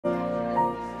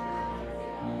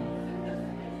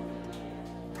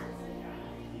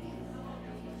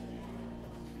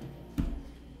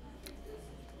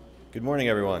Good morning,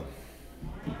 everyone.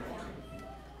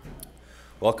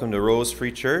 Welcome to Rose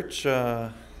Free Church,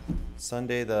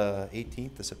 Sunday the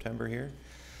 18th of September here.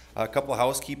 A couple of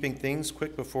housekeeping things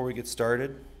quick before we get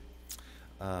started.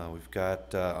 We've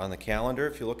got on the calendar,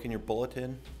 if you look in your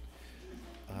bulletin,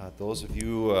 those of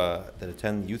you that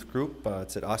attend the youth group,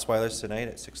 it's at Osweiler's tonight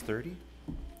at 6:30.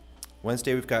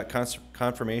 Wednesday we've got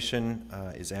confirmation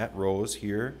is at Rose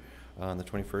here on the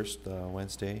 21st,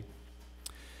 Wednesday.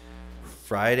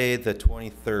 Friday the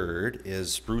 23rd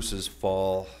is Spruce's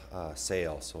fall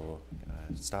sale, so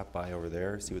stop by over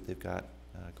there, see what they've got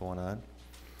going on,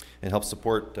 and help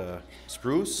support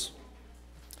Spruce.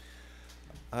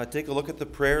 Take a look at the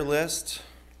prayer list.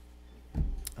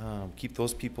 Keep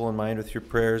those people in mind with your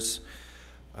prayers.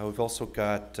 We've also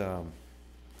got,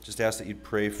 just ask that you'd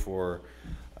pray for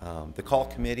the call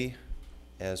committee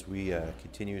as we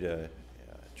continue to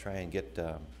try and get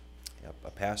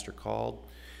a pastor called.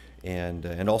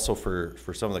 And also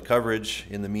for some of the coverage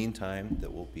in the meantime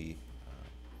that we'll be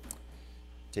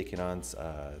taking on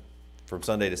from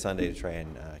Sunday to Sunday to try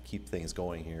and keep things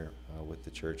going here with the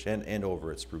church and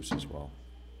over at Spruce as well.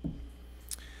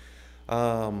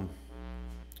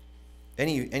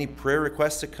 Any prayer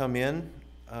requests that come in,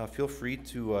 feel free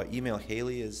to email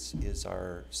Haley is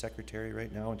our secretary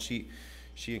right now, and she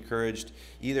encouraged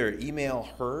either email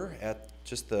her at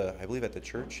just I believe at the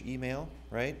church email,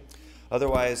 right?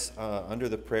 Otherwise, under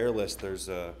the prayer list, there's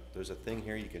a thing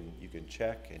here you can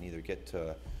check and either get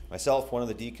to myself, one of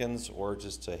the deacons, or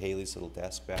just to Haley's little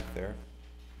desk back there.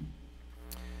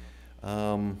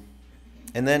 And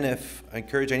then I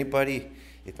encourage anybody,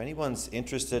 if anyone's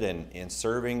interested in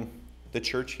serving the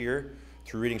church here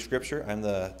through reading Scripture, I'm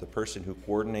the person who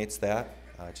coordinates that.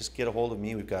 Just get a hold of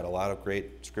me. We've got a lot of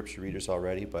great Scripture readers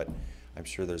already, but I'm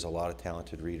sure there's a lot of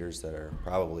talented readers that are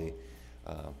probably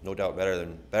no doubt better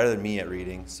than me at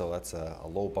reading, so that's a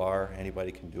low bar.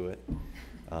 Anybody can do it.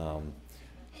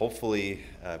 Hopefully,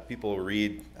 people will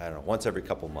read, I don't know, once every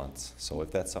couple months. So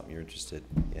if that's something you're interested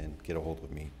in, get a hold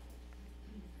of me.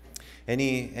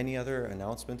 Any other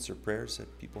announcements or prayers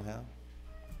that people have?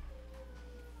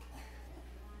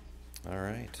 All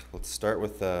right, let's start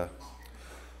with the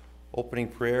opening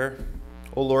prayer.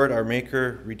 O Lord, our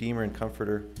Maker, Redeemer, and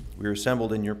Comforter, we are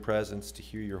assembled in your presence to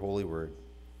hear your holy word.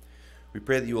 We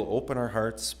pray that you will open our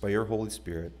hearts by your Holy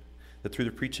Spirit, that through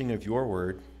the preaching of your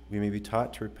word, we may be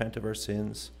taught to repent of our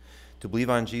sins, to believe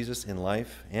on Jesus in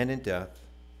life and in death,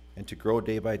 and to grow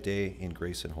day by day in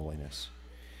grace and holiness.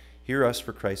 Hear us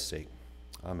for Christ's sake.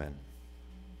 Amen.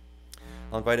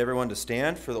 I'll invite everyone to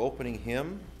stand for the opening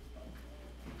hymn,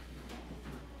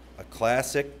 a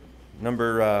classic,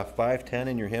 number 510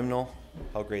 in your hymnal,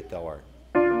 How Great Thou Art.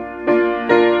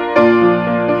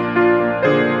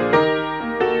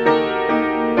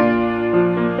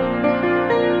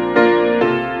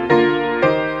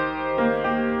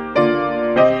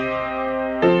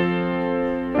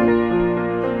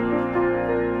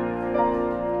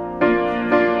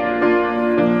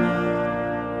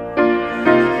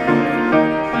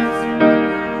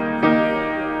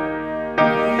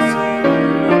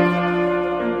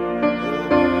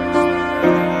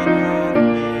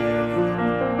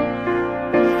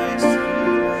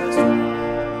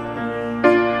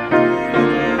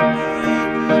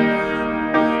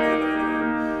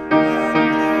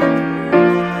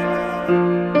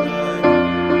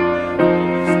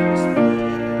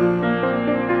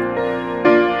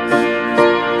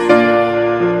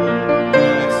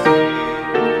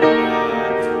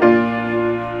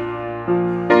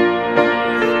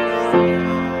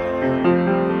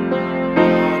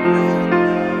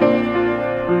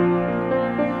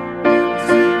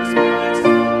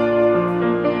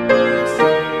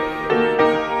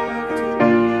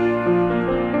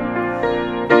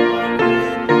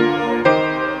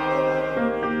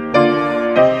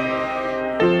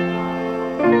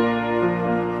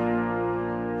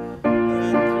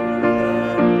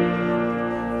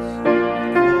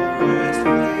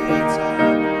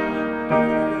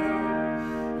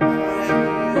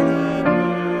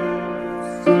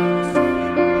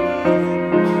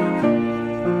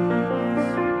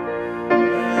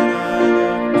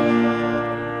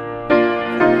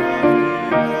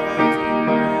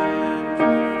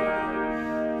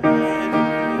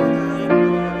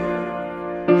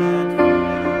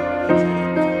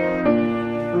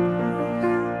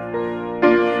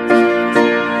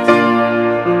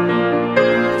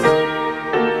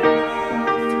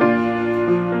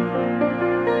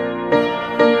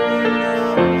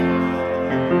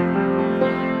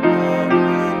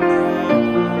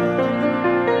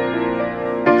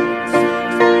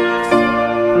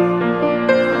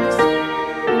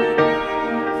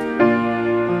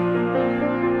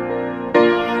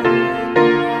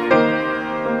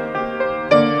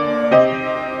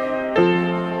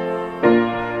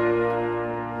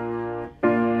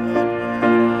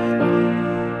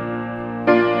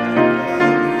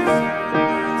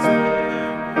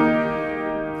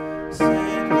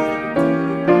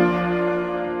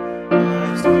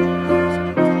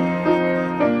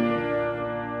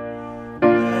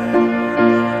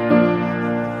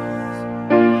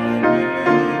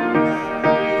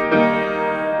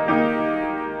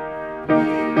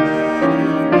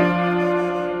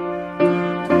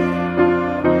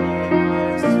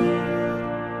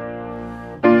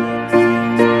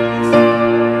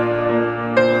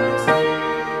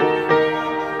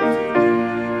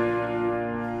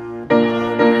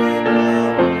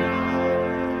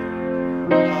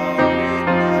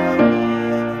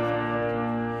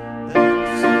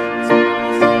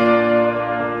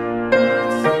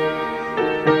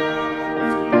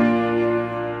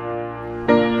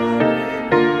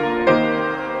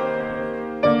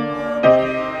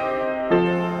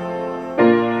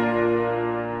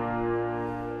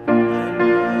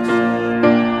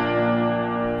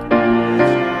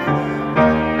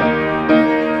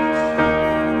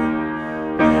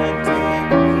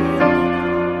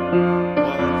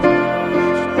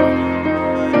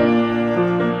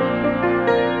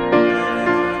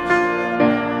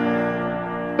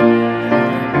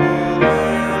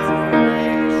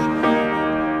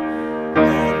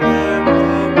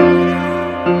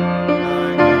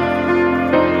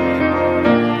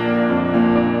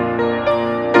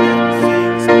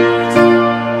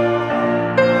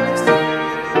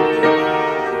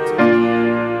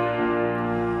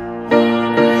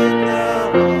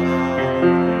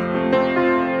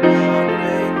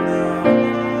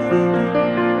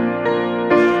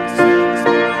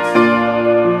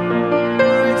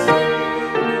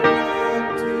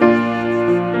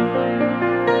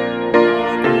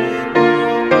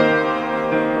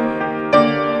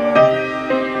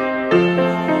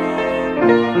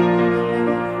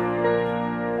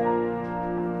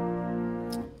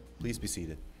 Please be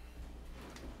seated.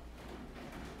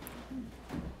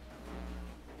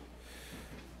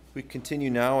 We continue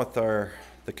now with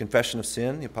the Confession of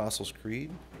Sin, the Apostles'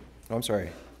 Creed. Oh, I'm sorry.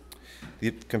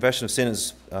 The Confession of Sin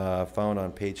is found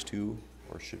on page 2,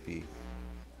 or should be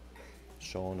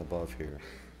shown above here.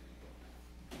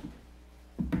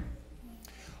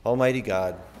 Almighty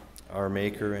God, our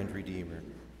Maker and Redeemer,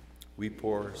 we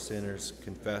poor sinners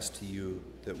confess to you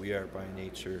that we are by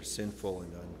nature sinful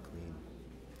and unclean,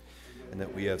 and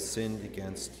that we have sinned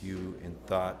against you in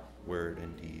thought, word,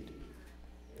 and deed.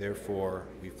 Therefore,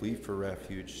 we flee for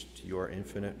refuge to your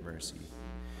infinite mercy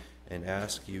and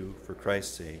ask you, for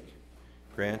Christ's sake,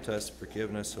 grant us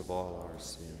forgiveness of all our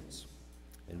sins,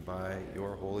 and by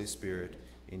your Holy Spirit,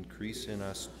 increase in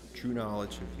us true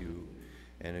knowledge of you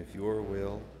and of your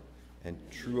will and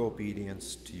true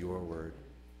obedience to your word,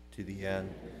 to the end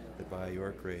that by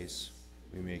your grace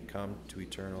we may come to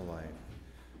eternal life.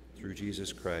 Through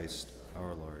Jesus Christ,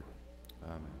 our Lord.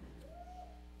 Amen.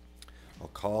 I'll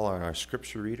call on our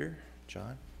scripture reader,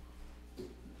 John.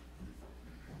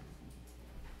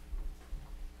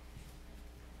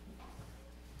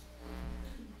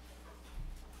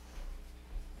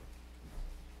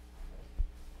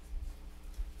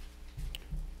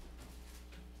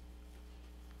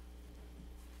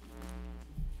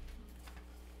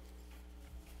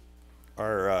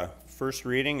 Our first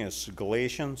reading is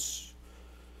Galatians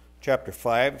chapter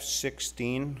 5,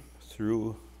 16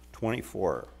 through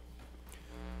 24.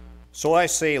 So I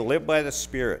say, live by the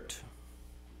Spirit,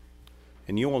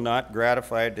 and you will not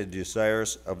gratify the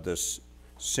desires of this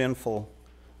sinful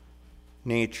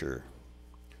nature.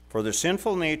 For the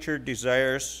sinful nature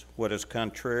desires what is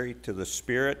contrary to the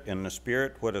Spirit, and the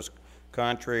Spirit what is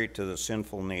contrary to the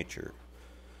sinful nature.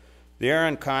 They are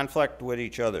in conflict with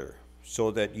each other,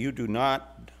 so that you do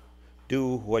not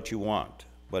do what you want.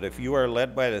 But if you are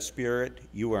led by the Spirit,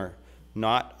 you are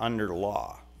not under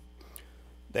law.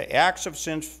 The acts of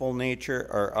sinful nature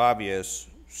are obvious: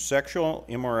 sexual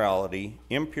immorality,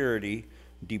 impurity,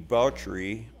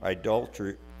 debauchery,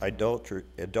 adultery,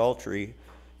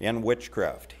 and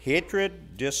witchcraft,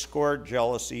 hatred, discord,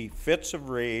 jealousy, fits of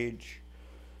rage,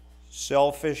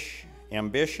 selfish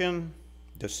ambition,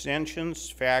 dissensions,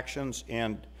 factions,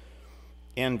 and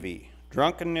envy,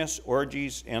 drunkenness,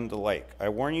 orgies, and the like. I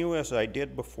warn you, as I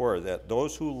did before, that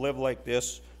those who live like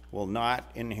this will not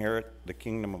inherit the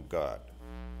kingdom of God.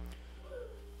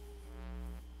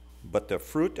 But the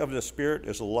fruit of the Spirit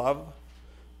is love,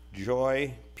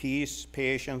 joy, peace,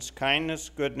 patience, kindness,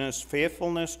 goodness,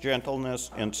 faithfulness,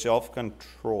 gentleness, and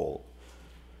self-control.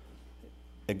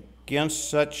 Against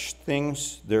such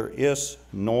things there is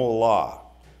no law.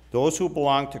 Those who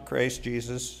belong to Christ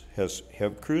Jesus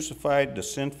have crucified the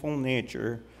sinful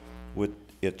nature with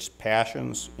its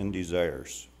passions and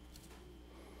desires.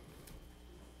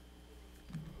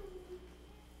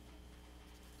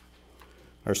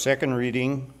 Our second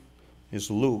reading is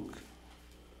Luke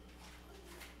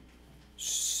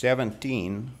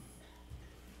 17,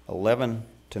 11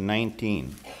 to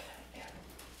 19.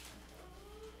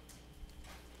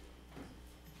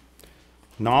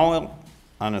 Now,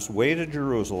 on his way to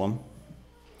Jerusalem,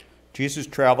 Jesus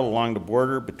traveled along the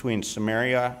border between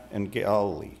Samaria and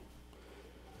Galilee.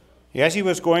 As he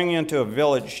was going into a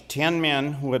village, 10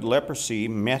 men who had leprosy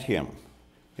met him.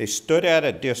 They stood at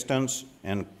a distance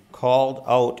and called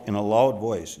out in a loud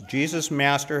voice, "Jesus,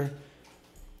 Master,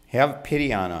 have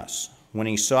pity on us." When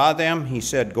he saw them, he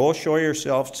said, "Go show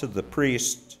yourselves to the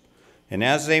priests." And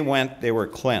as they went, they were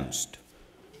cleansed.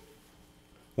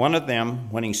 One of them,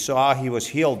 when he saw he was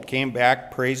healed, came back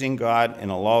praising God in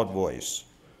a loud voice.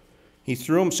 He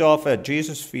threw himself at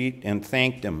Jesus' feet and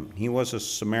thanked him. He was a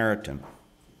Samaritan.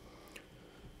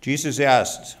 Jesus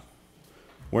asked,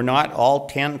 "Were not all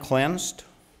 10 cleansed?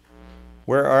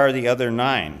 Where are the other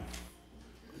 9?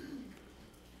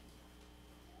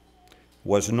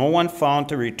 Was no one found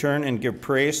to return and give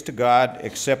praise to God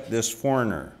except this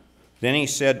foreigner?" Then he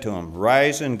said to him,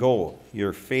 "Rise and go.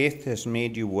 Your faith has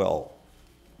made you well."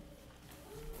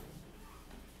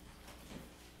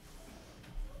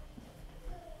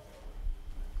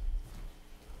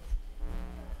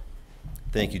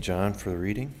 Thank you, John, for the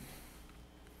reading.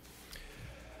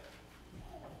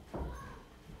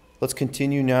 Let's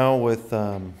continue now with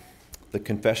the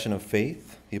Confession of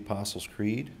Faith, the Apostles'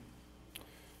 Creed,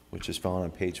 which is found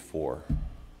on page 4.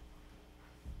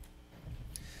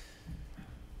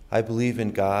 I believe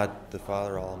in God, the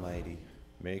Father Almighty,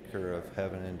 maker of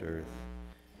heaven and earth,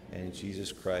 and in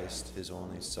Jesus Christ, his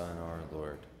only Son, our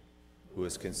Lord, who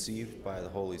was conceived by the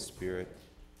Holy Spirit,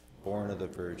 born of the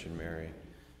Virgin Mary,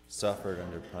 suffered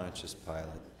under Pontius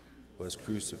Pilate, was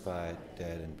crucified,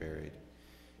 dead, and buried.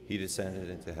 He descended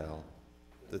into hell.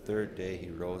 The third day he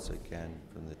rose again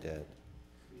from the dead.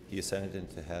 He ascended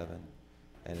into heaven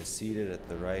and is seated at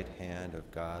the right hand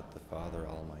of God the Father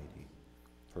Almighty,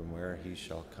 from where he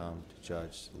shall come to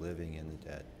judge the living and the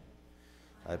dead.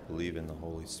 I believe in the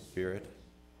Holy Spirit,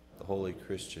 the holy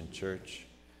Christian church,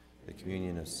 the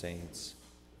communion of saints,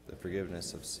 the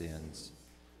forgiveness of sins,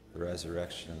 the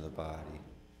resurrection of the body,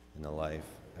 and the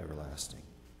life everlasting.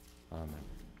 Amen.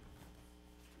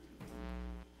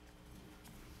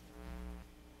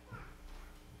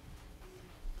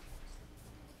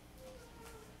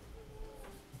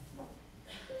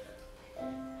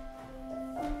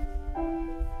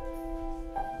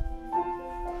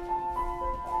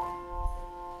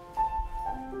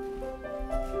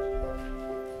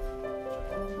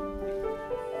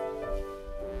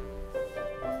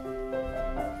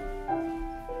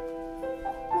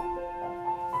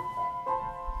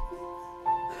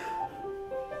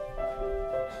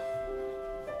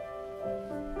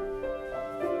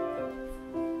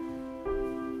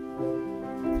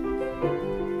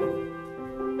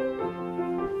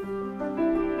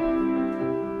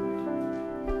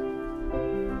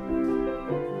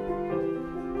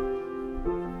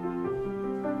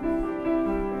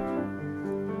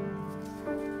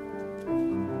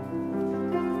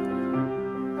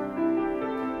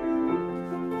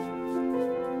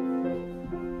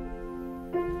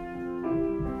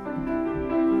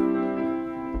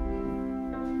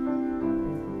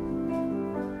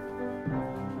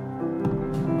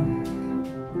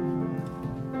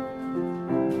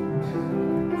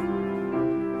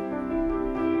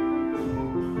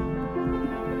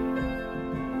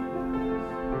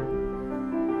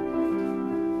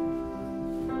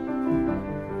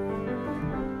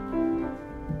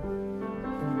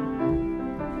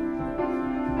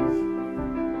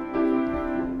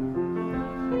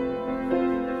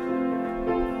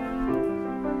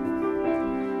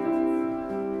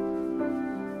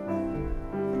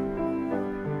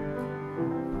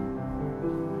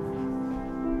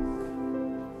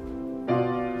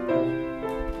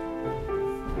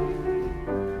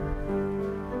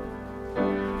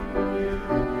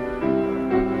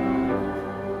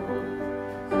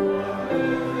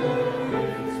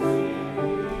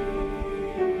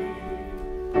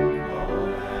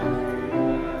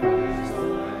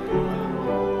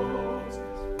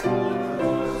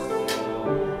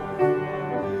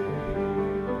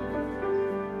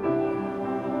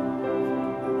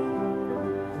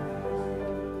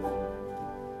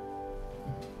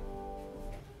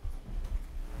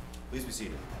 Please be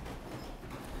seated.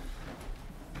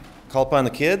 Call upon the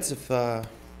kids if the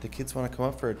kids want to come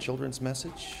up for a children's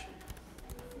message.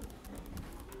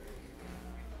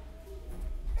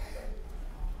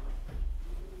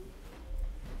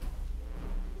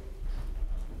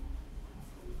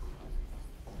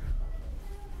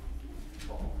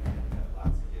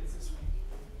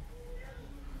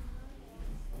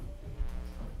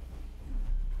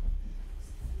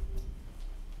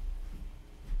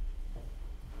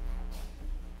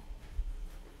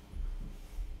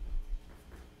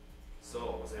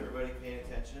 Was everybody paying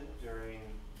attention during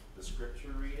the scripture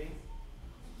reading?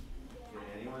 Can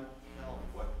anyone tell me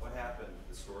what happened,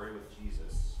 the story with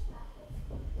Jesus,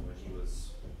 when he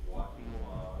was walking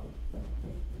along?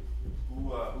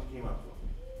 Who came up to him?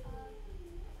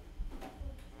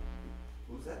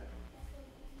 Who's that?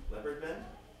 Leopard men?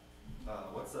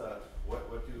 What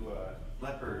do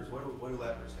lepers, what do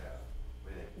lepers have?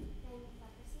 What do you think?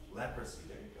 Leprosy,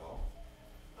 there you go.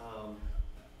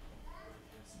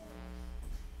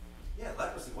 Yeah,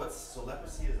 leprosy. So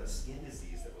leprosy is a skin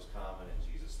disease that was common in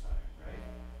Jesus' time, right?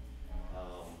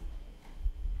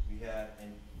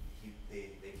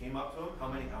 They came up to him. How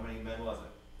many men was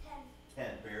it?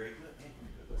 10. Very good. Man,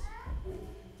 you're good listener.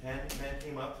 10 men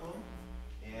came up to him,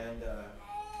 and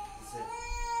he said,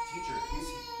 "Teacher,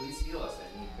 please heal us." And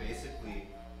he basically,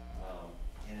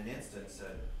 in an instant,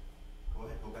 said, "Go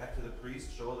ahead, go back to the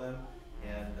priest, show them."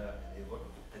 And they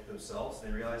looked at themselves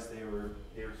and they realized they were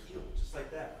healed, just like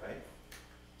that, right?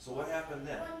 So what happened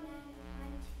then?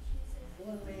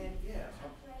 One man, yeah.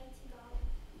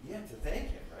 Yeah, to thank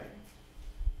him, right?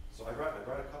 So I brought a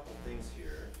couple things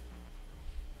here.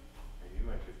 Maybe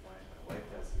I could find, my wife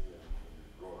has it in the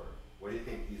drawer. What do you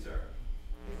think these are?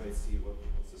 Anybody see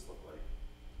what's this look like?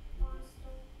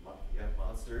 Yeah,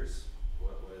 monsters.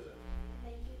 What is it?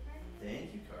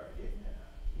 Thank you card. Yeah.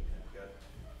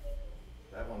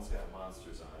 That one's got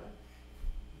monsters on it.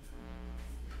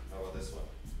 How about this one?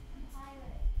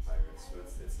 Pirates. So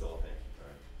it's still a thank you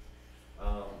card.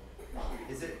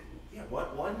 Is it? Yeah.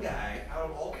 One guy out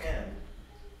of all 10,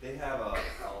 they have a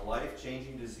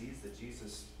life-changing disease that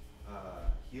Jesus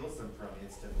heals them from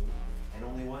instantly, and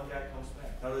only one guy comes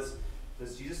back. Now, does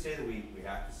Jesus say that we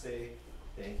have to say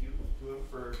thank you to him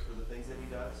for the things that he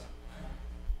does?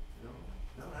 No,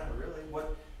 not really.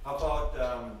 How about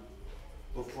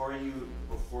before you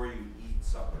eat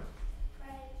supper?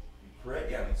 You pray.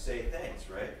 Yeah, we say thanks,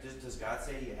 right? Does God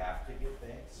say you have to give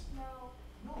thanks?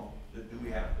 No. Do we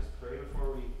have to pray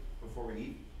before we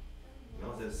eat? Is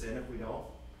it a sin if we don't?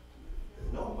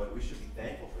 No, but we should be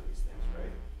thankful for these things,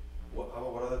 right? How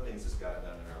about what other things has God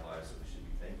done in our lives that we should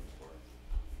be thankful for?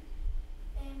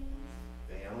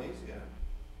 Families, yeah.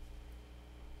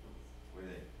 What do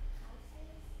you think?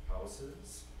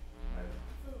 Houses.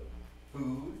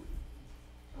 Food.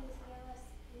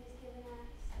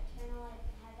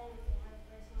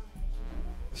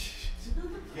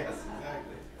 Yes,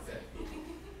 exactly.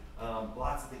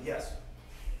 Lots of things. Yes.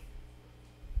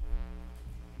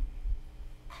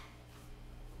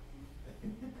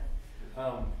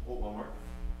 One more.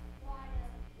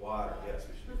 Water. Yes,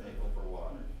 we should be thankful for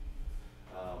water.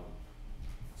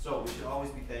 So we should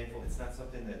always be thankful. It's not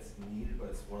something that's needed, but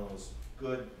it's one of those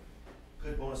good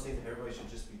bonus things that everybody should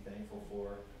just be thankful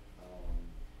for,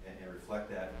 and reflect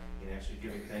that in actually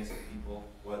giving thanks to people,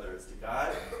 whether it's to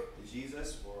God, to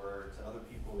Jesus, or to other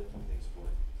people that do things for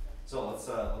you. So let's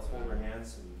hold our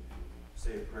hands and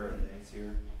say a prayer of thanks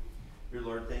here. Dear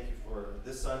Lord, thank you for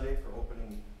this Sunday, for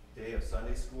opening day of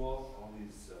Sunday school, all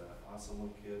these awesome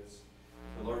little kids.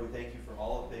 But Lord, we thank you for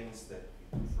all the things that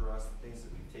you do for us, the things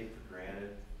that we take for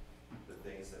granted, the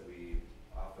things that we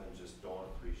often just don't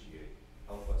appreciate.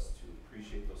 Help us to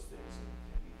appreciate those things and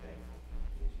be thankful.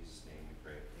 In Jesus' name we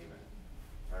pray. Amen.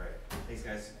 All right. Thanks,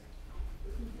 guys.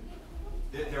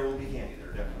 There will be candy.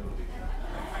 There definitely will be candy.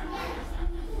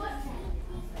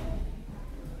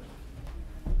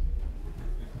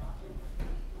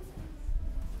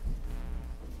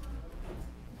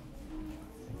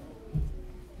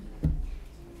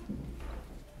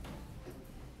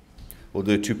 We'll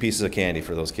do 2 pieces of candy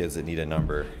for those kids that need a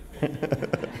number.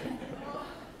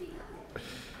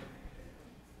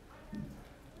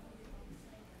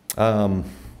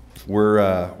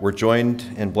 We're joined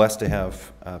and blessed to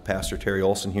have Pastor Terry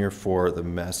Olson here for the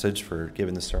message, for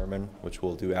giving the sermon, which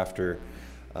we'll do after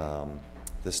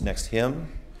this next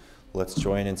hymn. Let's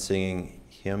join in singing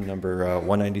hymn number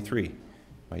 193,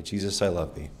 My Jesus, I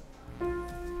Love Thee.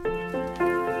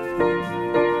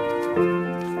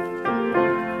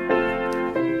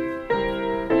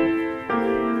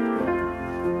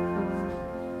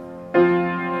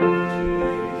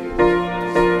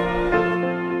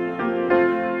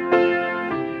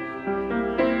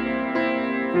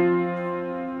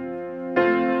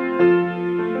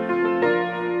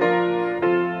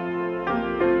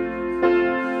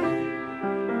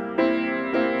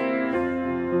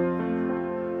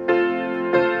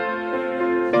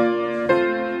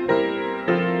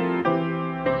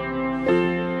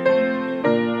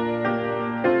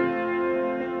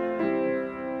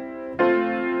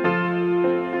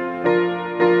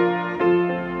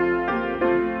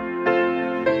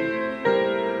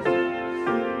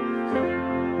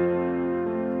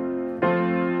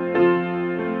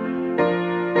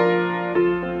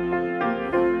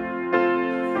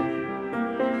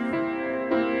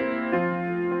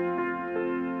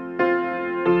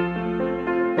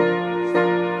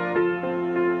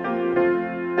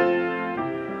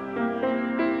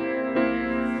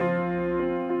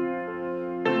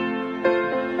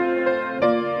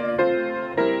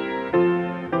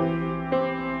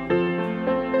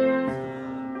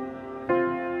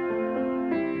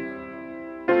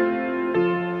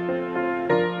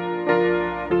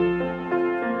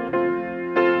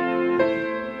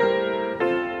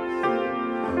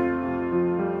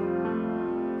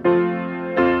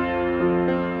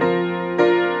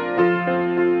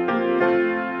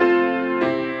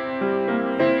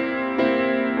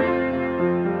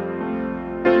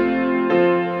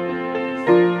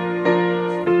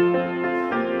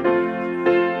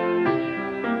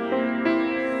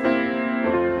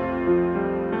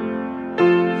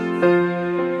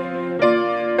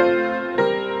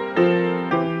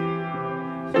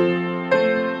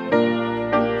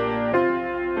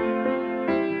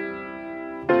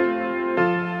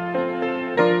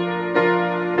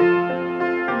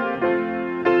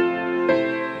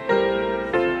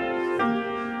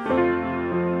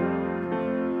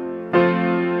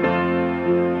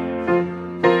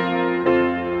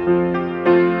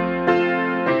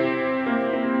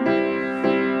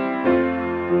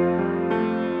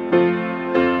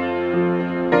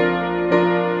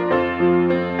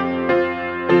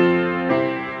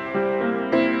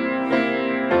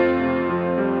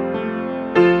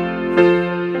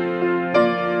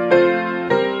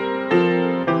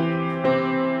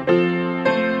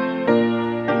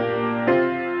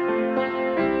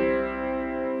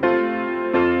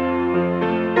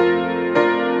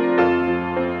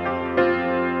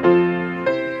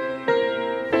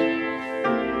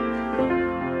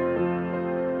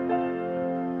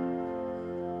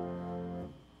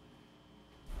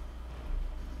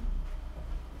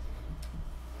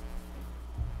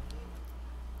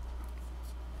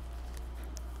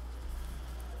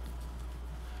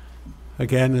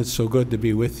 Again, it's so good to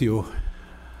be with you.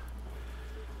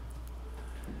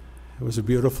 It was a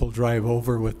beautiful drive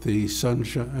over with the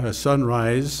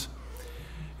sunrise,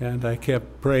 and I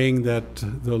kept praying that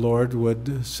the Lord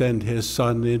would send his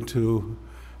sun into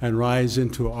and rise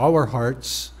into our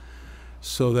hearts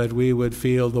so that we would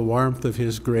feel the warmth of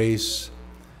his grace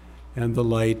and the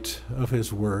light of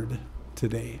his word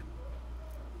today.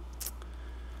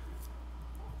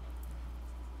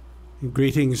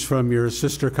 Greetings from your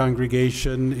sister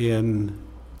congregation in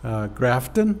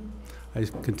Grafton. I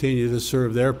continue to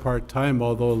serve there part-time,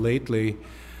 although lately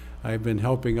I've been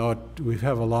helping out. We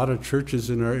have a lot of churches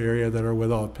in our area that are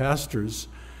without pastors,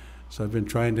 so I've been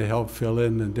trying to help fill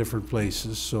in different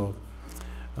places. So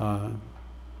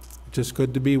just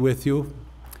good to be with you.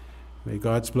 May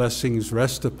God's blessings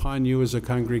rest upon you as a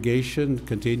congregation.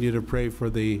 Continue to pray for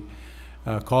the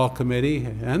call committee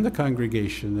and the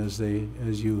congregation as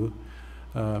you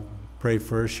pray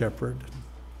for a shepherd.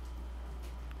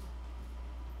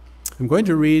 I'm going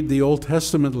to read the Old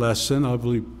Testament lesson. I'll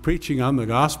be preaching on the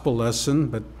gospel lesson,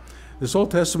 but this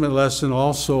Old Testament lesson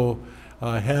also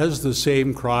has the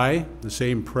same cry, the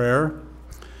same prayer.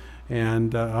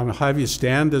 And I'll have you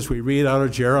stand as we read out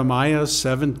of Jeremiah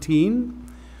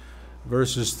 17,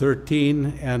 verses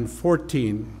 13 and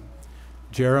 14.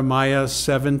 Jeremiah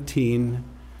 17,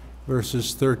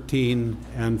 verses 13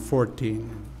 and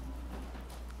 14.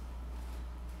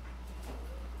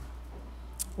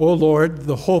 O Lord,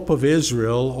 the hope of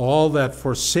Israel, all that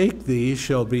forsake thee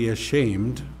shall be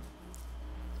ashamed,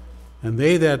 and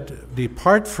they that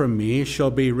depart from me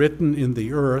shall be written in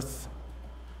the earth,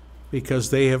 because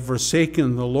they have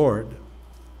forsaken the Lord,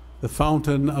 the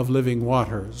fountain of living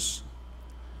waters.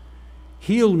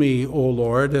 Heal me, O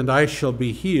Lord, and I shall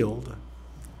be healed.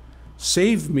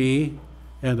 Save me,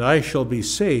 and I shall be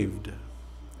saved,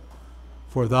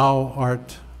 for thou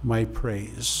art my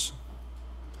praise.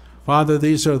 Father,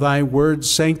 these are thy words.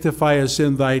 Sanctify us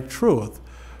in thy truth,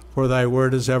 for thy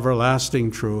word is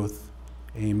everlasting truth.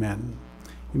 Amen.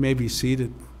 You may be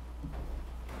seated.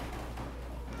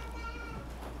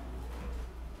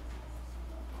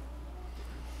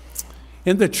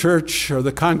 In the church or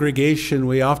the congregation,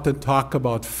 we often talk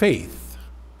about faith.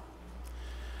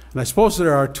 And I suppose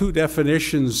there are two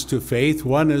definitions to faith.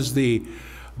 One is the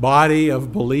body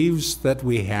of beliefs that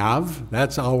we have.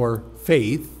 That's our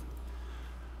faith.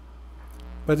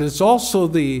 But it's also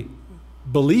the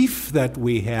belief that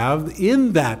we have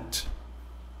in that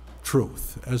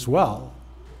truth as well.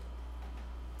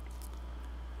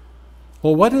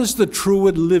 Well, what is the true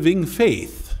and living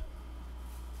faith?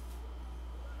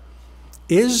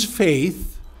 Is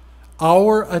faith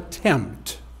our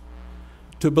attempt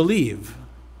to believe?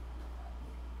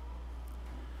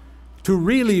 To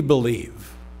really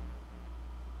believe?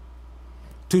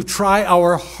 To try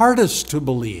our hardest to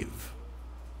believe?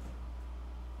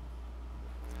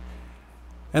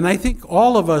 And I think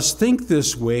all of us think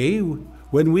this way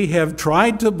when we have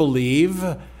tried to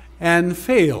believe and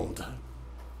failed.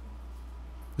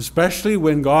 Especially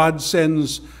when God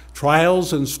sends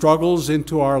trials and struggles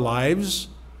into our lives.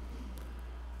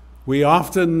 We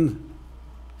often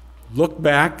look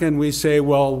back and we say,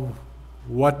 well,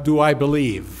 what do I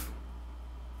believe?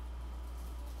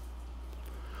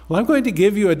 Well, I'm going to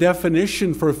give you a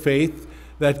definition for faith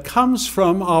that comes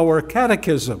from our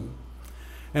catechism.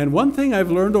 And one thing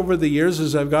I've learned over the years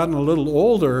as I've gotten a little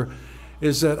older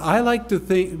is that I like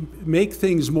to make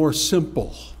things more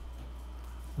simple.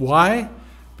 Why?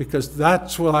 Because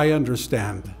that's what I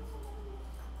understand.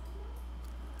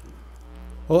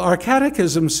 Well, our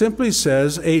catechism simply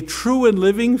says a true and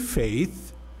living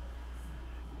faith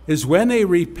is when a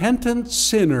repentant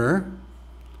sinner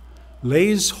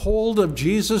lays hold of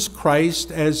Jesus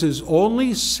Christ as his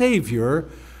only Savior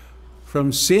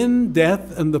from sin,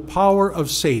 death, and the power of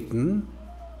Satan.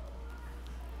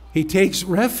 He takes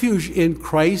refuge in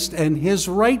Christ and his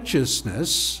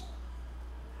righteousness,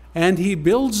 and he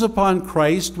builds upon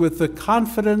Christ with the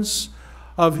confidence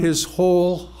of his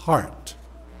whole heart.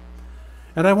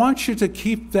 And I want you to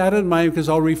keep that in mind because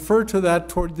I'll refer to that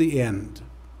toward the end.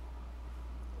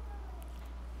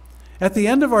 At the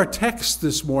end of our text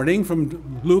this morning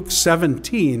from Luke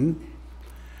 17,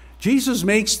 Jesus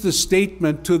makes the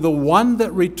statement to the one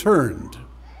that returned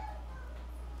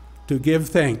to give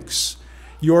thanks.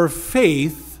 Your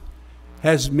faith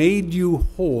has made you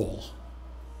whole.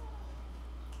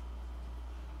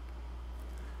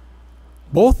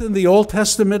 Both in the Old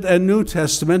Testament and New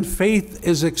Testament, faith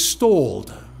is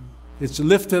extolled. It's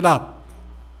lifted up.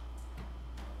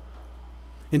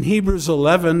 In Hebrews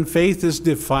 11, faith is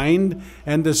defined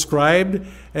and described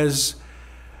as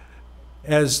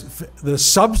as the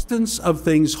substance of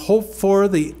things hoped for,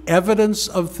 the evidence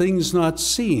of things not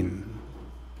seen.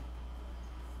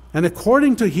 And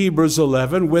according to Hebrews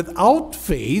 11, without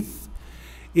faith,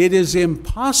 it is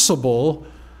impossible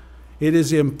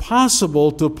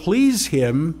to please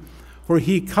him, for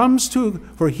he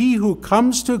who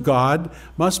comes to God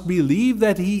must believe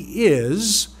that he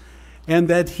is, and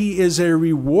that he is a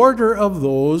rewarder of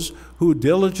those who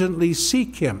diligently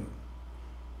seek him.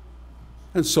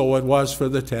 And so it was for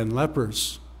the 10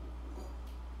 lepers.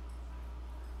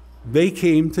 They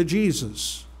came to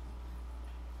Jesus.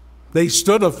 They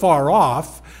stood afar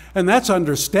off, and that's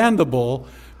understandable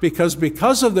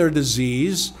because of their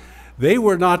disease, they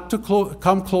were not to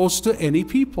come close to any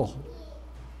people.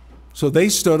 So they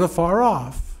stood afar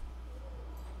off.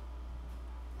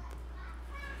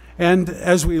 And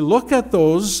as we look at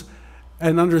those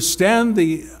and understand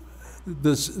the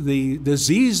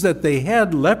disease that they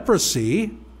had,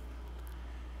 leprosy,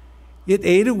 it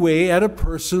ate away at a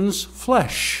person's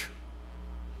flesh.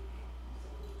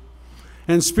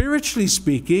 And spiritually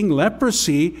speaking,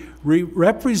 leprosy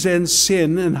represents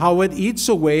sin and how it eats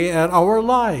away at our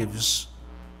lives.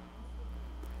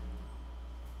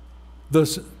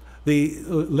 The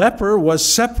leper was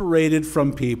separated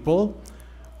from people,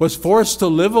 was forced to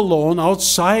live alone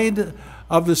outside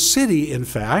of the city, in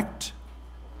fact.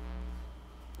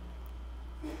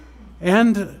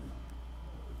 And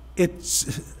it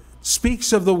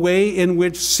speaks of the way in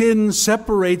which sin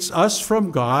separates us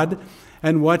from God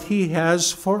and what he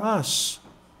has for us.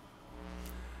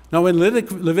 Now in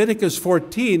Leviticus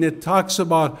 14, it talks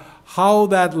about how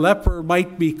that leper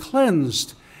might be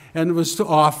cleansed, and was to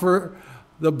offer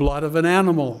the blood of an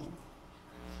animal.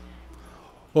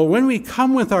 Well, when we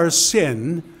come with our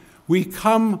sin, we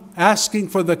come asking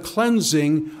for the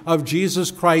cleansing of Jesus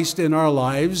Christ in our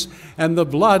lives and the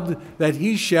blood that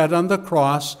he shed on the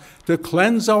cross to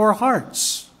cleanse our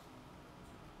hearts.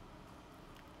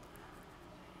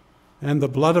 And the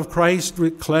blood of Christ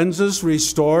cleanses,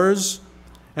 restores,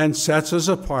 and sets us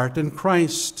apart in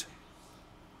Christ.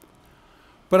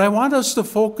 But I want us to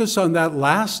focus on that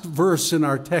last verse in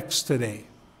our text today.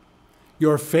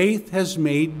 Your faith has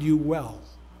made you well.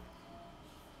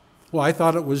 Well, I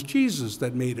thought it was Jesus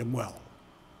that made him well.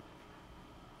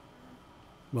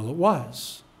 Well, it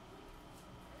was.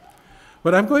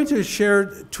 But I'm going to share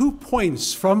 2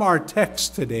 points from our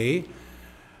text today,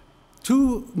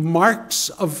 2 marks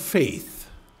of faith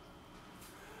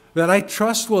that I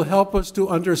trust will help us to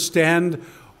understand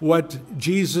what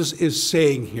Jesus is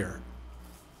saying here.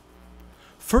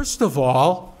 First of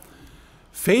all,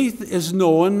 faith is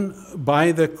known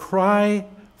by the cry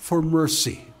for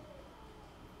mercy.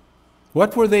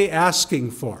 What were they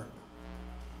asking for?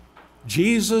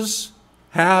 Jesus,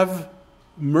 have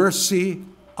mercy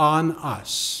on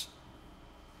us.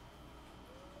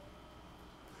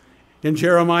 In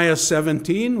Jeremiah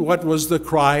 17, what was the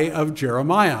cry of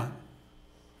Jeremiah?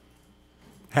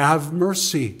 Have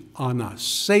mercy on us.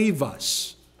 Save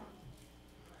us.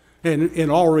 And in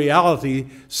all reality,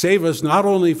 save us not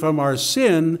only from our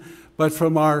sin, but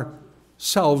from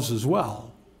ourselves as well.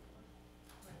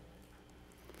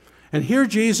 And here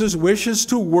Jesus wishes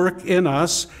to work in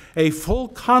us a full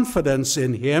confidence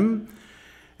in him,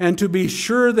 and to be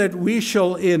sure that we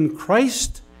shall in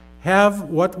Christ have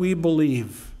what we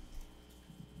believe.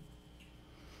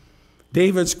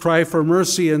 David's cry for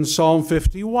mercy in Psalm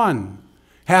 51,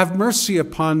 have mercy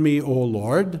upon me, O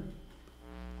Lord,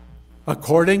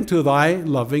 according to thy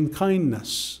loving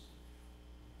kindness.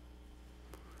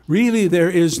 Really, there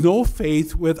is no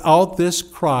faith without this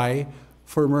cry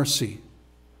for mercy.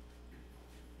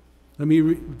 Let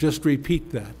me just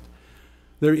repeat that.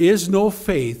 There is no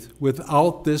faith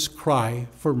without this cry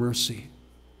for mercy.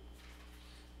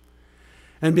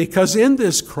 And because in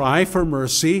this cry for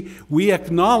mercy, we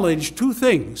acknowledge 2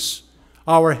 things,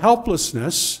 our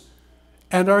helplessness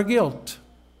and our guilt.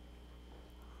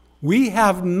 We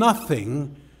have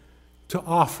nothing to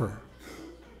offer.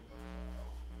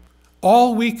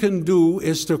 All we can do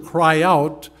is to cry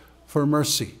out for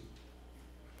mercy.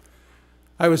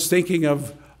 I was thinking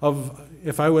of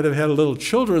if I would have had a little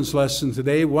children's lesson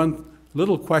today, one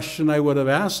little question I would have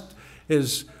asked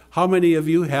is, how many of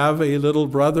you have a little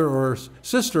brother or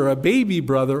sister, a baby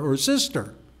brother or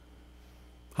sister?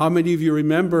 How many of you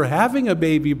remember having a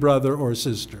baby brother or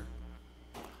sister?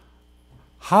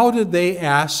 How did they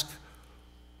ask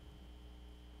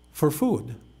for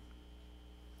food?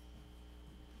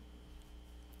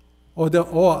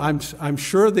 I'm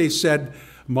sure they said,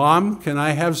 Mom, can I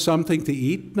have something to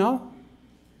eat now?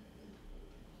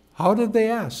 How did they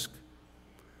ask?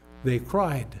 They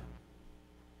cried.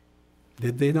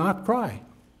 Did they not cry?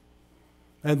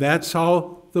 And that's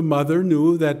how the mother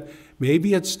knew that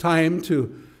maybe it's time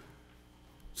to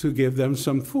give them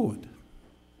some food.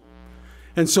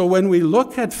 And so when we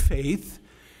look at faith,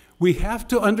 we have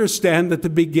to understand that the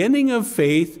beginning of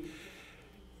faith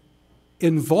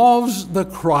involves the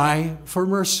cry for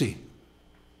mercy.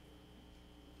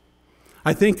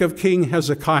 I think of King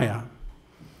Hezekiah.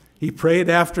 He prayed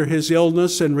after his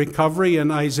illness and recovery in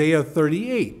Isaiah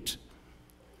 38.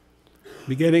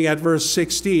 Beginning at verse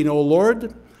 16, O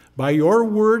Lord, by your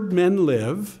word men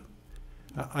live.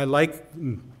 I like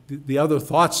the other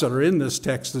thoughts that are in this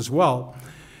text as well.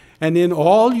 And in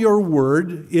all your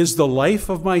word is the life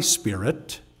of my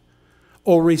spirit.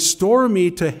 O restore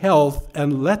me to health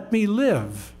and let me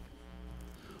live.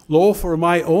 Lo, for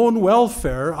my own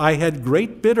welfare I had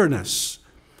great bitterness.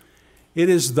 It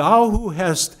is thou who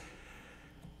hast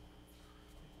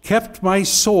kept my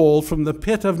soul from the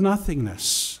pit of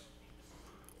nothingness.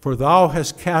 For thou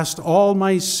hast cast all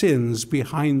my sins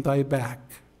behind thy back.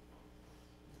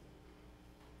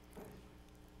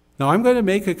 Now I'm going to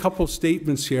make a couple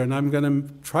statements here, and I'm going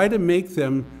to try to make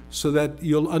them so that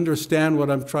you'll understand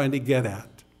what I'm trying to get at.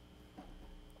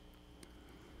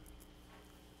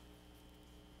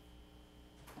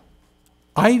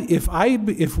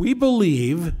 If we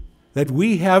believe that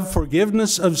we have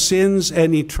forgiveness of sins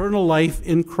and eternal life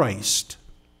in Christ,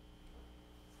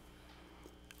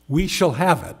 we shall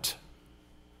have it.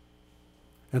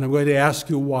 And I'm going to ask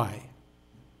you why.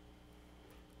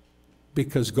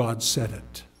 Because God said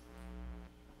it.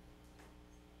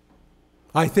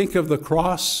 I think of the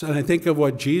cross, and I think of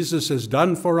what Jesus has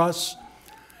done for us,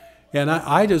 and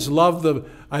I just love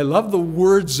the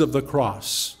words of the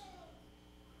cross.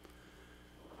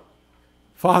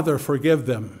 Father, forgive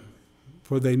them,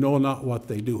 for they know not what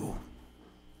they do.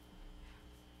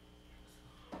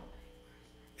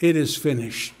 It is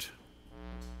finished.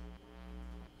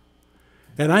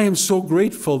 And I am so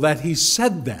grateful that he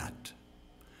said that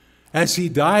as he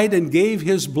died and gave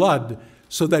his blood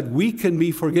so that we can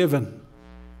be forgiven.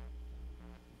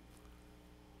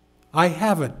 I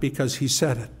have it because he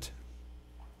said it.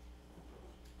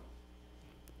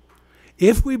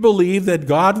 If we believe that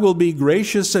God will be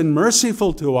gracious and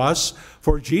merciful to us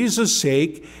for Jesus'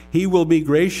 sake, he will be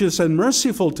gracious and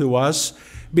merciful to us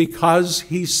because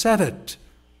he said it.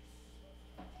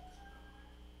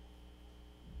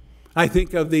 I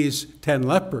think of these 10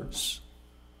 lepers.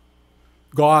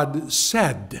 God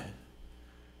said,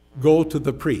 go to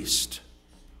the priest.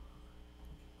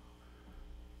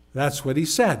 That's what he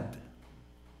said.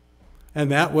 And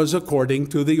that was according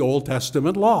to the Old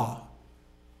Testament law.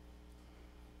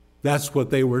 That's what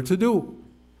they were to do.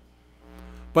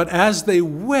 But as they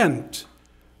went,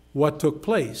 what took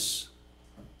place?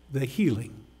 The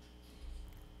healing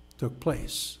took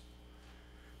place.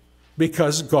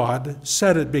 Because God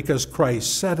said it, because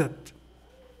Christ said it.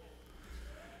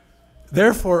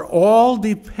 Therefore, all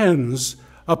depends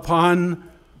upon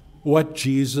what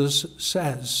Jesus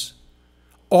says.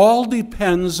 All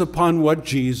depends upon what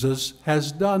Jesus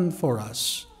has done for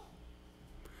us.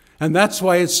 And that's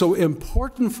why it's so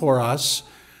important for us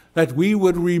that we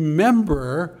would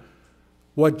remember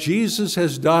what Jesus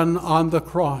has done on the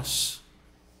cross.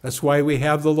 That's why we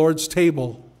have the Lord's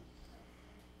table.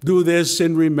 Do this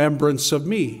in remembrance of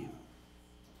me.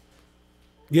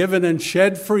 Given and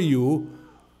shed for you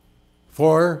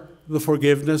for the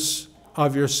forgiveness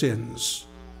of your sins.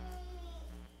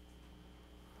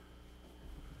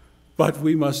 But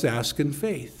we must ask in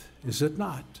faith, is it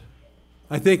not?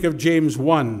 I think of James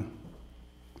 1.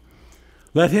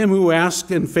 Let him who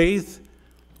asks in faith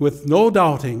with no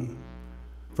doubting,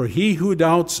 for he who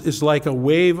doubts is like a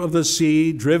wave of the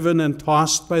sea driven and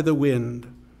tossed by the wind.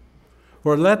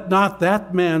 For let not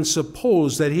that man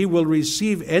suppose that he will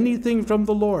receive anything from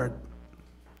the Lord.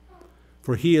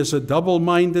 For he is a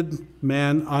double-minded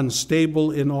man,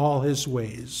 unstable in all his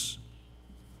ways.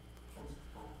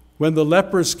 When the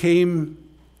lepers came,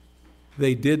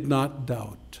 they did not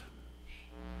doubt.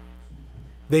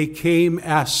 They came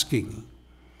asking.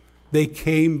 They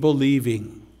came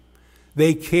believing.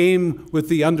 They came with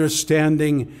the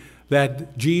understanding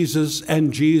that Jesus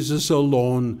and Jesus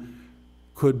alone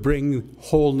could bring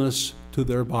wholeness to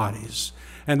their bodies.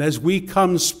 And as we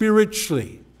come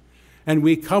spiritually, and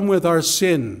we come with our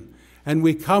sin, and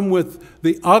we come with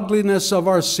the ugliness of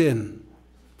our sin,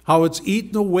 how it's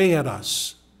eaten away at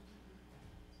us,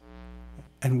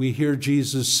 and we hear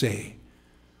Jesus say,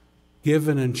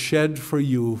 given and shed for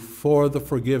you for the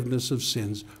forgiveness of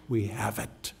sins, we have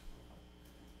it.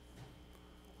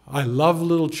 I love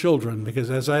little children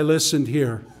because as I listened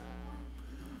here,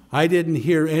 I didn't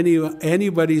hear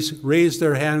anybody raise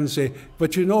their hand and say,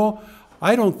 but you know,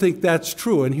 I don't think that's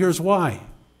true, and here's why.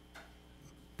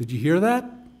 Did you hear that?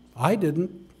 I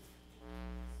didn't.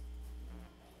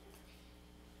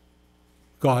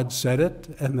 God said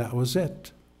it, and that was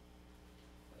it.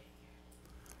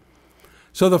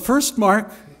 So the first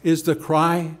mark is the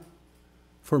cry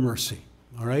for mercy,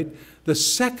 all right? The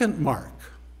second mark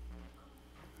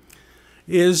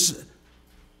is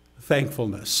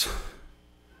thankfulness.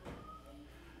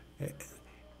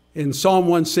 In Psalm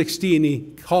 116, he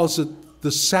calls it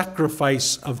the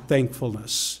sacrifice of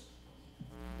thankfulness.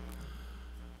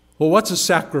 Well, what's a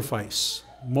sacrifice?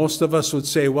 Most of us would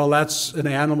say, well, that's an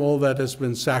animal that has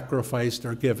been sacrificed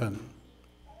or given.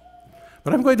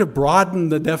 But I'm going to broaden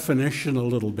the definition a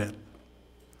little bit.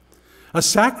 A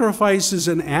sacrifice is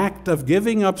an act of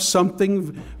giving up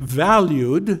something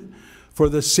valued for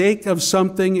the sake of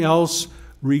something else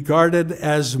regarded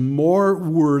as more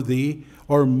worthy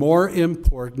or more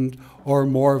important or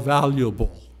more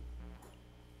valuable.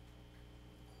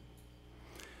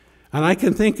 And I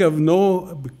can think of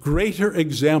no greater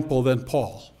example than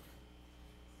Paul.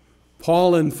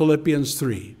 Paul in Philippians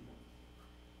 3.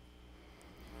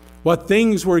 What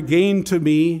things were gained to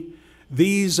me,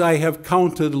 these I have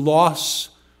counted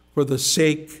loss for the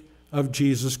sake of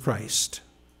Jesus Christ.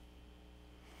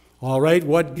 All right,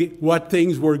 what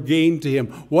things were gained to him?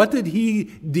 What did he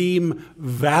deem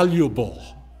valuable?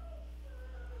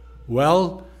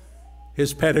 Well,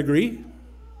 his pedigree,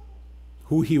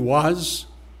 who he was,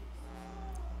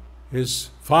 his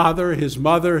father, his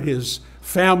mother, his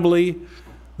family,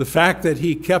 the fact that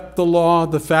he kept the law,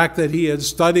 the fact that he had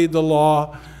studied the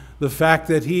law, the fact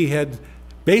that he had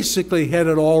basically had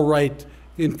it all right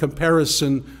in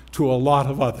comparison to a lot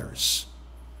of others.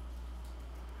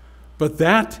 But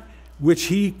that which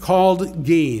he called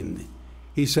gain,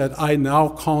 he said, I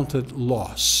now count it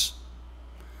loss,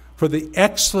 for the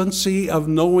excellency of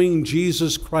knowing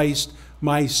Jesus Christ,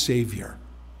 my Savior.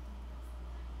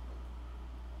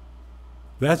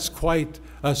 That's quite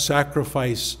a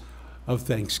sacrifice of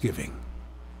thanksgiving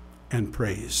and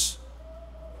praise.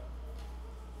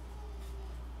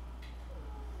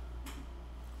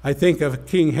 I think of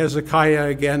King Hezekiah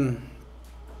again,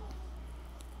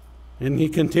 and he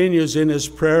continues in his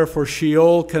prayer, for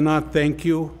Sheol cannot thank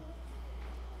you,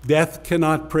 death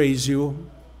cannot praise you.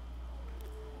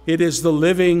 It is the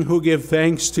living who give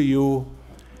thanks to you,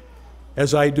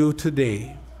 as I do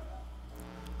today.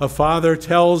 A father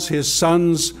tells his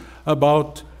sons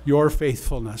about your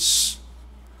faithfulness.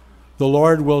 The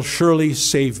Lord will surely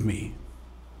save me.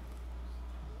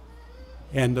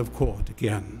 End of quote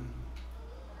again.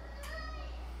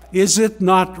 Is it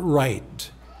not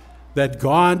right that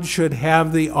God should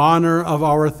have the honor of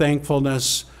our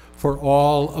thankfulness for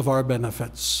all of our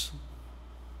benefits?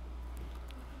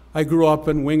 I grew up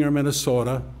in Winger,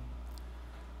 Minnesota,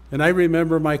 and I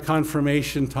remember my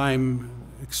confirmation time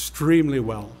extremely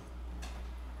well.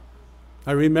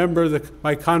 I remember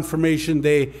my confirmation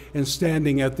day and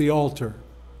standing at the altar.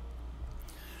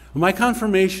 My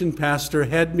confirmation pastor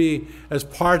had me, as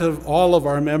part of all of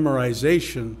our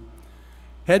memorization,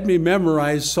 had me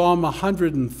memorize Psalm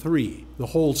 103, the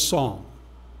whole psalm.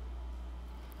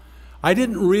 I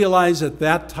didn't realize at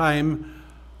that time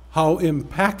how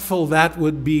impactful that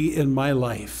would be in my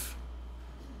life.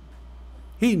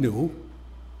 He knew.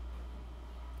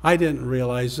 I didn't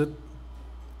realize it.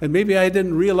 And maybe I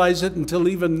didn't realize it until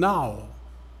even now.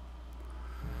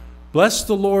 Bless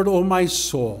the Lord, O my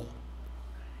soul.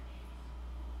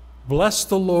 Bless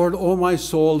the Lord, O my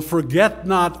soul. Forget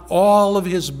not all of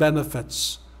his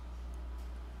benefits.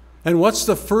 And what's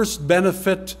the first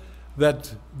benefit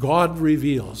that God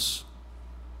reveals?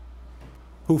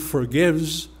 Who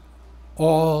forgives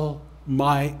all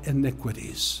my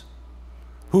iniquities,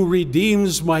 who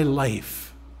redeems my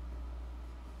life,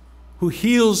 who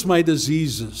heals my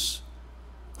diseases,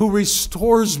 who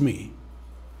restores me.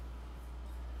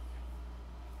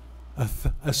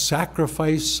 A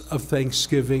sacrifice of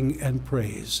thanksgiving and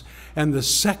praise. And the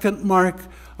second mark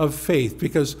of faith,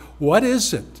 because what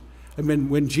is it? I mean,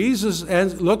 when Jesus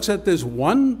looks at this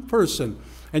one person,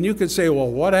 and you could say, well,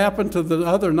 what happened to the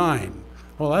other 9?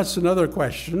 Well, that's another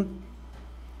question.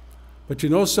 But you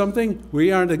know something?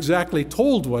 We aren't exactly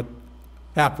told what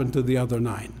happened to the other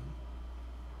 9.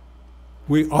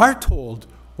 We are told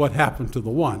what happened to the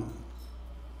one.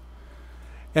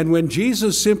 And when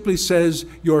Jesus simply says,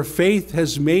 your faith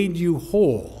has made you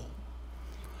whole,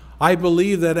 I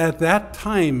believe that at that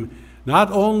time, not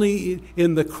only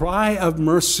in the cry of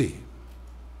mercy,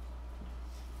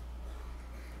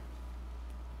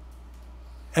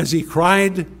 as he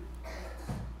cried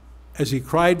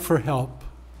for help,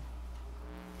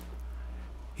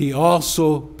 he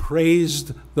also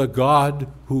praised the God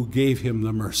who gave him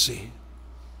the mercy.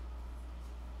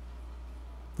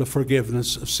 the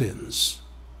forgiveness of sins.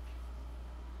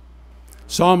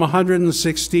 Psalm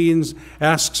 116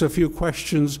 asks a few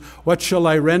questions. What shall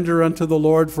I render unto the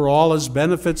Lord for all his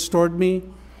benefits toward me?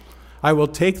 I will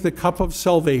take the cup of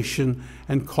salvation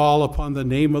and call upon the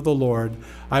name of the Lord.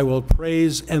 I will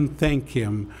praise and thank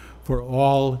him for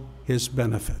all his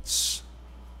benefits.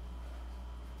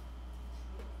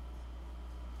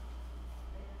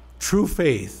 True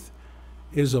faith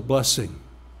is a blessing.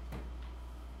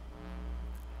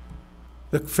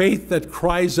 The faith that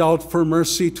cries out for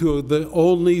mercy to the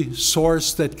only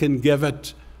source that can give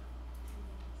it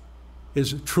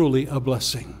is truly a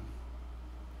blessing.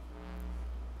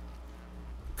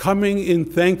 Coming in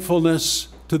thankfulness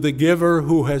to the giver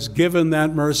who has given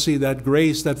that mercy, that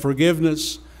grace, that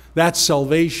forgiveness, that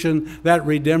salvation, that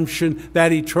redemption,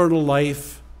 that eternal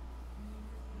life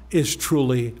is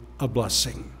truly a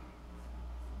blessing.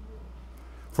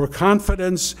 For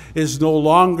confidence is no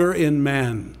longer in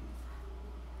man,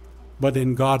 but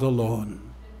in God alone,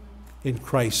 in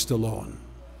Christ alone.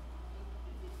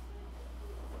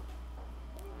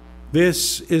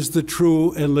 This is the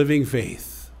true and living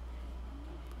faith.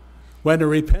 When a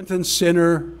repentant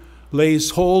sinner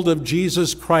lays hold of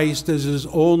Jesus Christ as his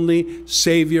only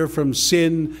Savior from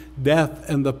sin, death,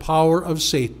 and the power of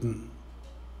Satan,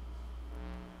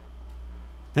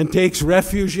 and takes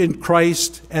refuge in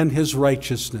Christ and his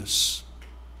righteousness,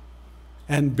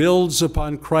 and builds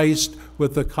upon Christ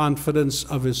with the confidence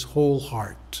of his whole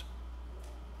heart,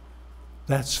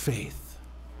 that's faith.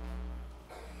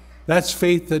 That's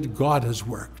faith that God has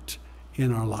worked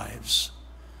in our lives.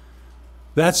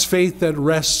 That's faith that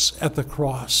rests at the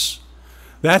cross.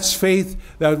 That's faith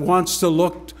that wants to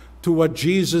look to what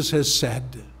Jesus has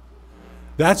said.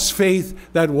 That's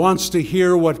faith that wants to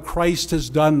hear what Christ has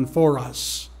done for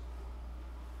us.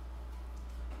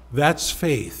 That's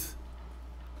faith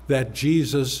that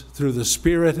Jesus, through the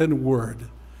Spirit and Word,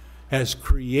 has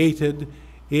created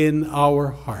in our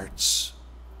hearts.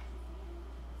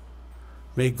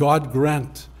 May God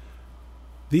grant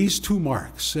these two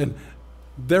marks, and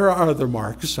there are other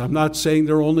marks. I'm not saying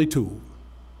there are only two.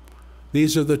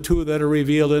 These are the two that are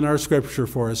revealed in our scripture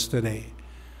for us today.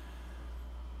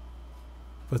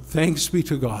 But thanks be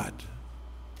to God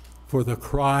for the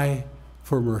cry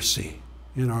for mercy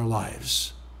in our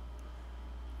lives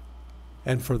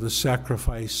and for the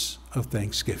sacrifice of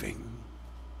thanksgiving.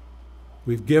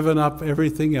 We've given up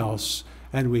everything else,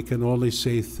 and we can only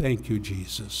say, thank you,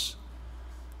 Jesus.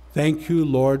 Thank you,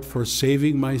 Lord, for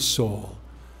saving my soul.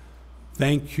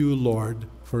 Thank you, Lord,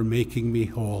 for making me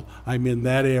whole. I'm in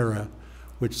that era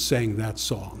which sang that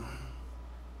song.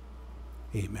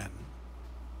 Amen.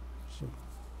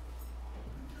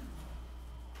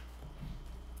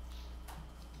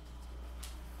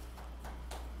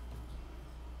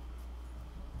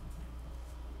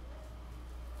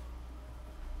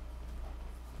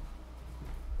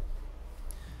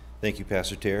 Thank you,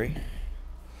 Pastor Terry.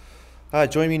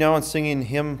 Join me now in singing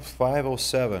hymn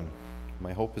 507.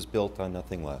 My hope is built on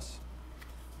nothing less.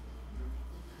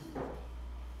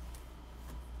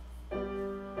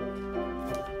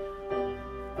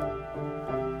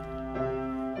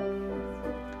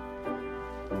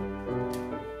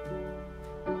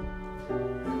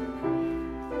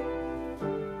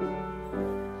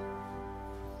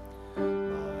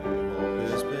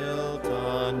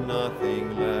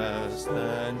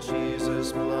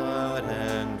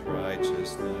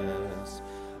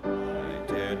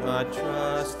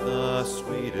 Trust the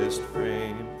sweetest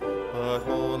frame, but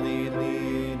wholly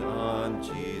lean on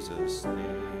Jesus'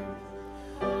 name.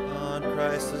 On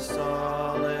Christ the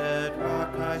solid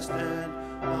rock I stand,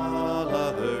 all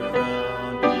other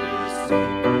ground is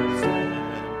sinking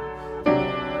sand.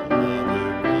 All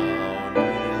other ground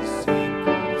is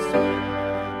sinking sand.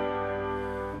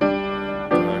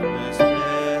 Darkness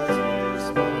veils his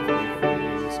lovely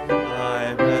face,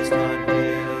 I rest on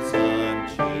his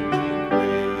unchanging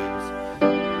grace.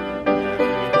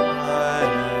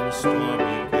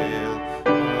 Stormy gale,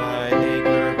 my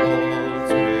anchor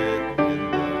holds within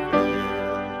the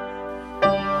veil.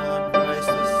 On Christ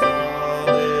the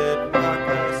solid rock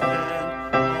I stand,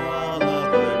 all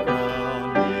other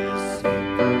ground is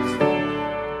sinking sand.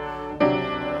 All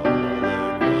other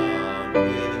ground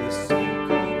is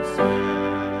sinking sand.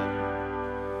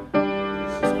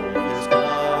 His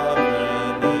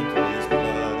covenant, his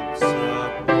blood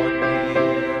support me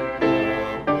in the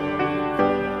roaring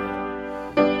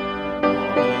flood.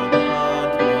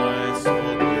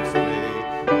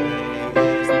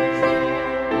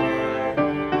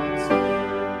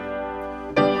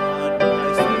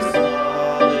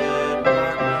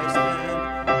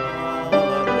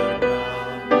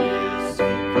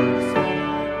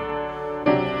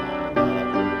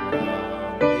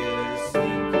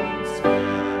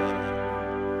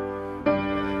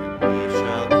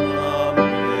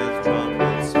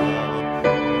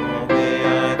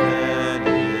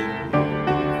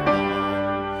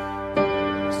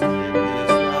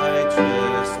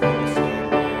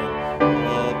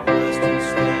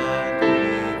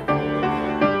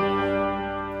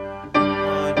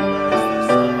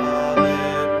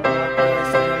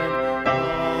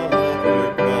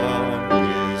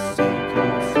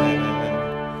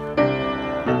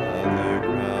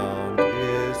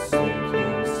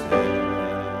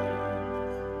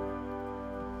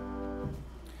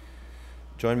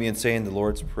 Join me in saying the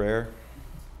Lord's Prayer.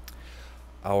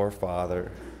 Our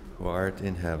Father, who art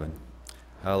in heaven,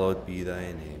 hallowed be thy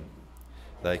name.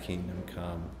 Thy kingdom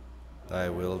come, thy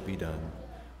will be done,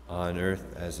 on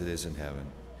earth as it is in heaven.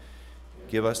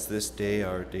 Give us this day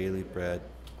our daily bread,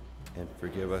 and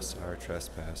forgive us our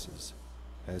trespasses,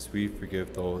 as we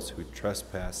forgive those who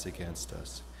trespass against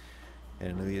us.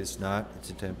 And lead us not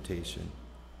into temptation,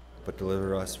 but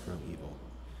deliver us from evil.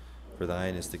 For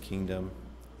thine is the kingdom,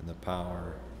 and the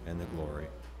power, and the glory,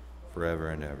 forever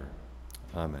and ever.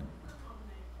 Amen.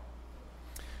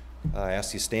 I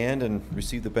ask you stand and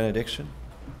receive the benediction.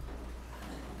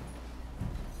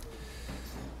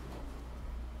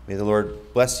 May the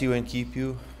Lord bless you and keep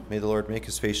you. May the Lord make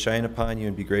his face shine upon you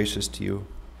and be gracious to you.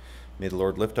 May the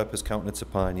Lord lift up his countenance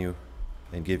upon you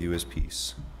and give you his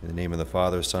peace. In the name of the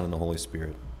Father, Son, and the Holy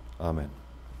Spirit. Amen.